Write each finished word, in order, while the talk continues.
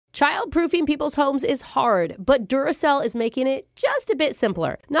Childproofing people's homes is hard, but Duracell is making it just a bit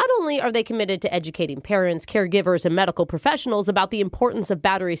simpler. Not only are they committed to educating parents, caregivers, and medical professionals about the importance of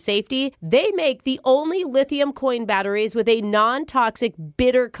battery safety, they make the only lithium coin batteries with a non-toxic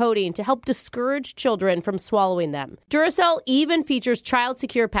bitter coating to help discourage children from swallowing them. Duracell even features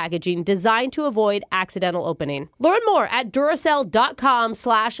child-secure packaging designed to avoid accidental opening. Learn more at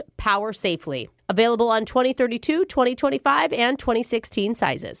Duracell.com/powersafely. Available on 2032, 2025, and 2016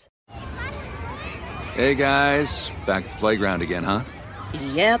 sizes. Hey guys, back at the playground again, huh?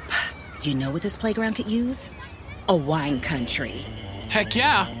 Yep. You know what this playground could use? A wine country. Heck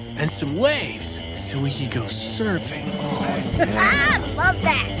yeah, and some waves so we could go surfing. Oh, yeah. Love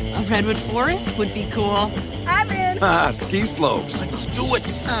that. A redwood forest would be cool. I'm in. Ski slopes. Let's do it.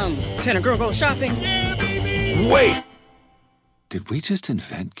 Can a girl go shopping? Yeah, baby. Wait. Did we just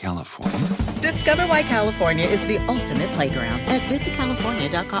invent California? Discover why California is the ultimate playground at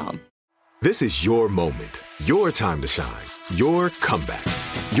visitcalifornia.com. This is your moment, your time to shine, your comeback.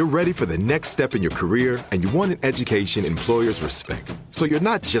 You're ready for the next step in your career, and you want an education employers respect. So you're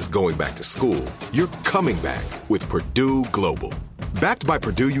not just going back to school, you're coming back with Purdue Global. Backed by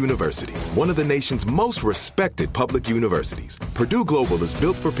Purdue University, one of the nation's most respected public universities, Purdue Global is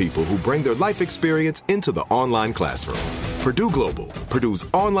built for people who bring their life experience into the online classroom. Purdue Global, Purdue's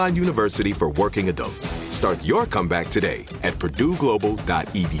online university for working adults. Start your comeback today at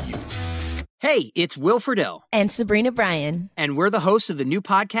purdueglobal.edu. Hey, it's Will Friedle. And Sabrina Bryan. And we're the hosts of the new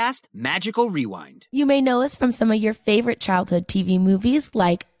podcast, Magical Rewind. You may know us from some of your favorite childhood TV movies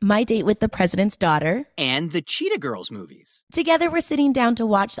like My Date with the President's Daughter. And the Cheetah Girls movies. Together, we're sitting down to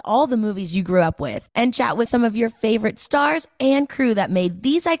watch all the movies you grew up with and chat with some of your favorite stars and crew that made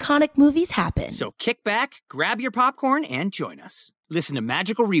these iconic movies happen. So kick back, grab your popcorn, and join us. Listen to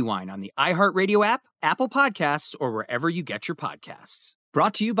Magical Rewind on the iHeartRadio app, Apple Podcasts, or wherever you get your podcasts.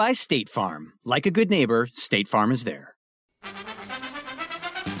 Brought to you by State Farm. Like a good neighbor, State Farm is there.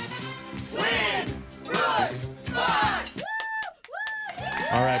 Win! Brooks! Bucks!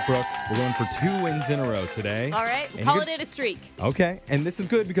 All right, Brooke, we're going for 2 wins in a row today. All right, call it a streak. Okay, and this is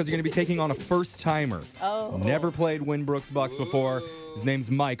good because you're going to be taking on a first-timer. Oh. Never played Win Brooks Bucks before. His name's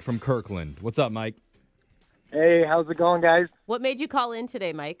Mike from Kirkland. What's up, Mike? Hey, how's it going, guys? What made you call in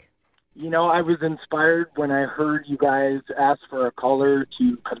today, Mike? You know, I was inspired when I heard you guys ask for a caller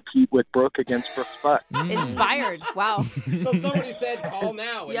to compete with Brooke against Brooks Bucks. Inspired. Wow. So somebody said, call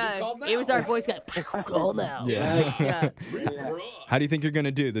now. And yeah, you called now. It was our voice guy. Call now. Yeah. How do you think you're going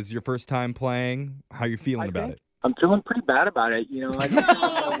to do? This is your first time playing. How are you feeling about it? I'm feeling pretty bad about it. You know, I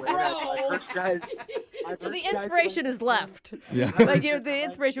heard guys. So the inspiration is left. Yeah. Like the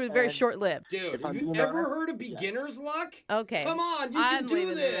inspiration was very short-lived. Dude, have you ever heard of beginner's luck? Okay. Come on, you can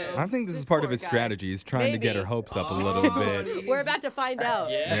do this. I think this is part of his strategy. He's trying to get her hopes up a little bit. We're about to find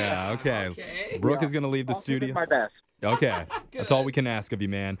out. Yeah, okay. Brooke is going to leave the studio. Do my best. Okay. That's all we can ask of you,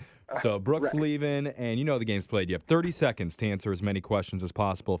 man. So Brooke's leaving, and you know the game's played. You have 30 seconds to answer as many questions as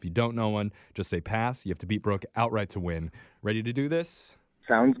possible. If you don't know one, just say pass. You have to beat Brooke outright to win. Ready to do this?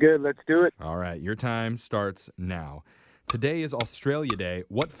 Sounds good. Let's do it. All right. Your time starts now. Today is Australia Day.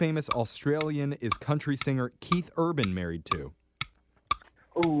 What famous Australian is country singer Keith Urban married to?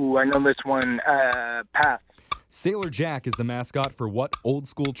 Ooh, I know this one. Pass. Sailor Jack is the mascot for what old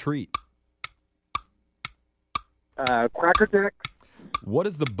school treat? Cracker Jack. What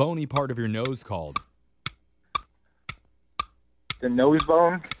is the bony part of your nose called? The nose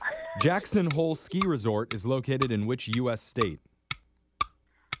bone. Jackson Hole Ski Resort is located in which U.S. state?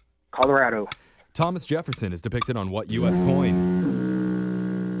 Colorado. Thomas Jefferson is depicted on what U.S.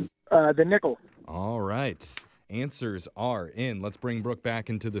 coin? The nickel. All right. Answers are in. Let's bring Brooke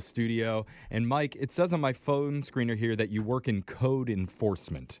back into the studio. And Mike, it says on my phone screener here that you work in code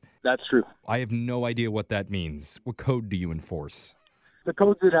enforcement. That's true. I have no idea what that means. What code do you enforce? The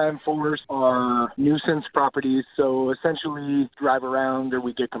codes that I enforce are nuisance properties. So essentially drive around or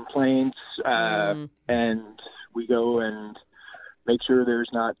we get complaints and we go and make sure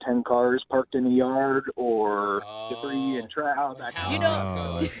there's not 10 cars parked in the yard or debris and trash. Do you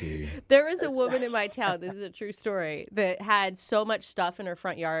know, there is a woman in my town, this is a true story, that had so much stuff in her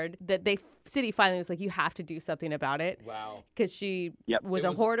front yard that city finally was like, you have to do something about it. Wow. Because she was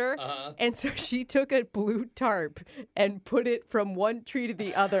a hoarder. And so she took a blue tarp and put it from one tree to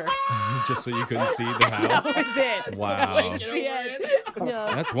the other. Just so you couldn't see the house? That was it. Wow.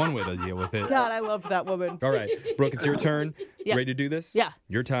 Yeah. That's one way to deal with it. God, I love that woman. All right. Brooke, it's your turn. Yeah. Ready to do this? Yeah.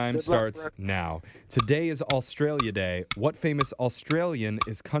 Your time starts now. Today is Australia Day. What famous Australian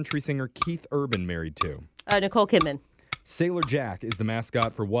is country singer Keith Urban married to? Nicole Kidman. Sailor Jack is the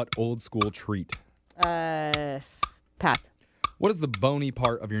mascot for what old school treat? Pass. What is the bony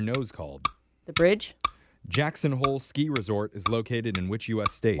part of your nose called? The bridge? Jackson Hole Ski Resort is located in which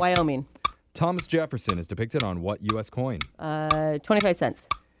U.S. state? Wyoming. Thomas Jefferson is depicted on what U.S. coin? 25 cents.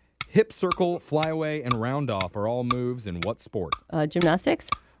 Hip circle, flyaway, and round-off are all moves in what sport? Gymnastics.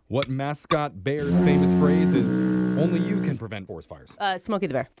 What mascot bear's famous phrase is, only you can prevent forest fires? Smokey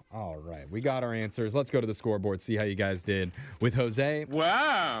the Bear. All right, we got our answers. Let's go to the scoreboard, see how you guys did with Jose.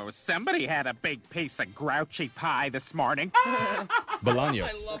 Whoa, somebody had a big piece of grouchy pie this morning. Bolaños.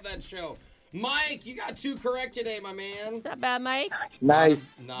 I love that show. Mike, you got 2 correct today, my man. Is that bad, Mike? Nice.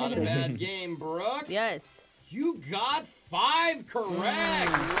 Not a bad game, Brooke. Yes. You got 5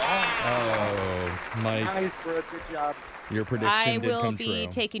 correct. Wow. Oh, Mike. Nice, Brooke. Good job. Your prediction did come true. I will be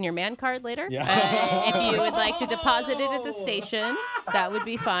taking your man card later. Yeah. If you would like to deposit it at the station, that would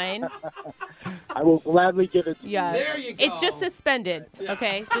be fine. I will gladly give it to you. Yeah. There you go. It's just suspended,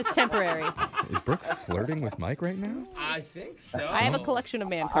 okay? Just temporary. Is Brooke flirting with Mike right now? I think so. I have a collection of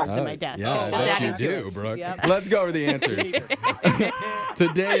man cards in my desk. Yeah, I Just bet adding you to do, it. Brooke. Yep. Let's go over the answers.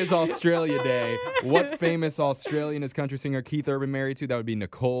 Today is Australia Day. What famous Australian is country singer Keith Urban married to? That would be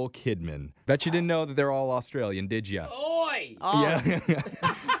Nicole Kidman. Bet you didn't know that they're all Australian, did ya? Oi! Oh. Yeah.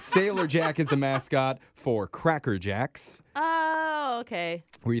 Sailor Jack is the mascot for Cracker Jacks. Oh, okay.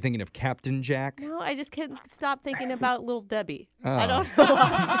 Were you thinking of Captain Jack? No, I just can't stop thinking about Little Debbie. Oh. I don't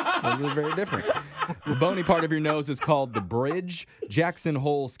know. Those are very different. The bony part of your nose is called the bridge. Jackson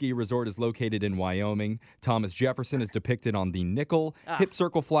Hole Ski Resort is located in Wyoming. Thomas Jefferson is depicted on the nickel. Hip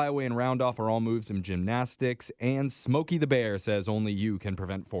circle, flyaway, and round-off are all moves in gymnastics. And Smokey the Bear says only you can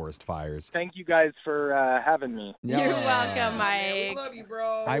prevent forest fires. Thank you guys for having me. Yeah. You're welcome, Mike. We love you,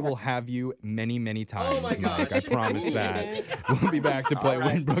 bro. I will have you many, many times, Oh my Mike. gosh. I promise that. We'll be back to play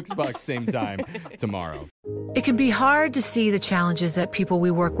Win Brooks Bucks same time tomorrow. It can be hard to see the challenges that people we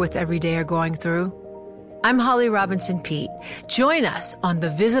work with every day are going through. I'm Holly Robinson Pete. Join us on The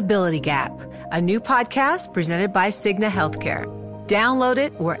Visibility Gap, a new podcast presented by Cigna Healthcare. Download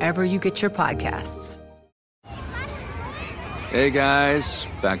it wherever you get your podcasts. Hey, guys.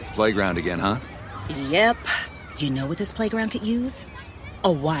 Back at the playground again, huh? Yep. You know what this playground could use?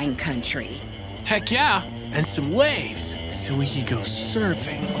 A wine country. Heck yeah, and some waves so we could go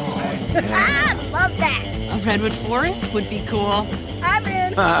surfing. I love that. A redwood forest would be cool. I'm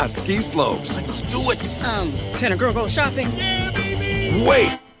in. Ah, ski slopes. Let's do it. Can a girl go shopping? Yeah, baby.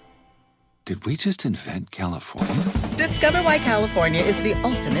 Wait! Did we just invent California? Discover why California is the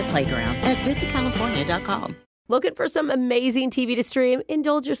ultimate playground at visitcalifornia.com. Looking for some amazing TV to stream?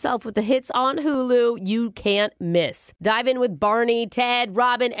 Indulge yourself with the hits on Hulu you can't miss. Dive in with Barney, Ted,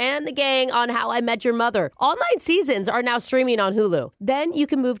 Robin, and the gang on How I Met Your Mother. All 9 seasons are now streaming on Hulu. Then you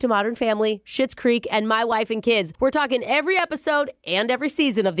can move to Modern Family, Schitt's Creek, and My Wife and Kids. We're talking every episode and every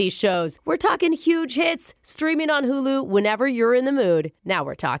season of these shows. We're talking huge hits, streaming on Hulu whenever you're in the mood. Now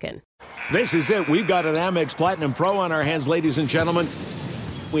we're talking. This is it. We've got an Amex Platinum Pro on our hands, ladies and gentlemen.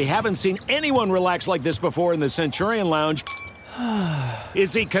 We haven't seen anyone relax like this before in the Centurion Lounge.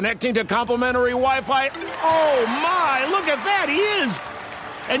 Is he connecting to complimentary Wi-Fi? Oh, my! Look at that! He is!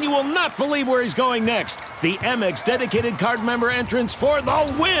 And you will not believe where he's going next. The Amex dedicated card member entrance for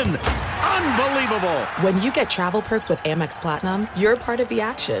the win! Unbelievable! When you get travel perks with Amex Platinum, you're part of the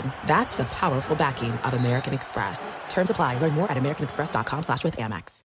action. That's the powerful backing of American Express. Terms apply. Learn more at americanexpress.com/withAmex.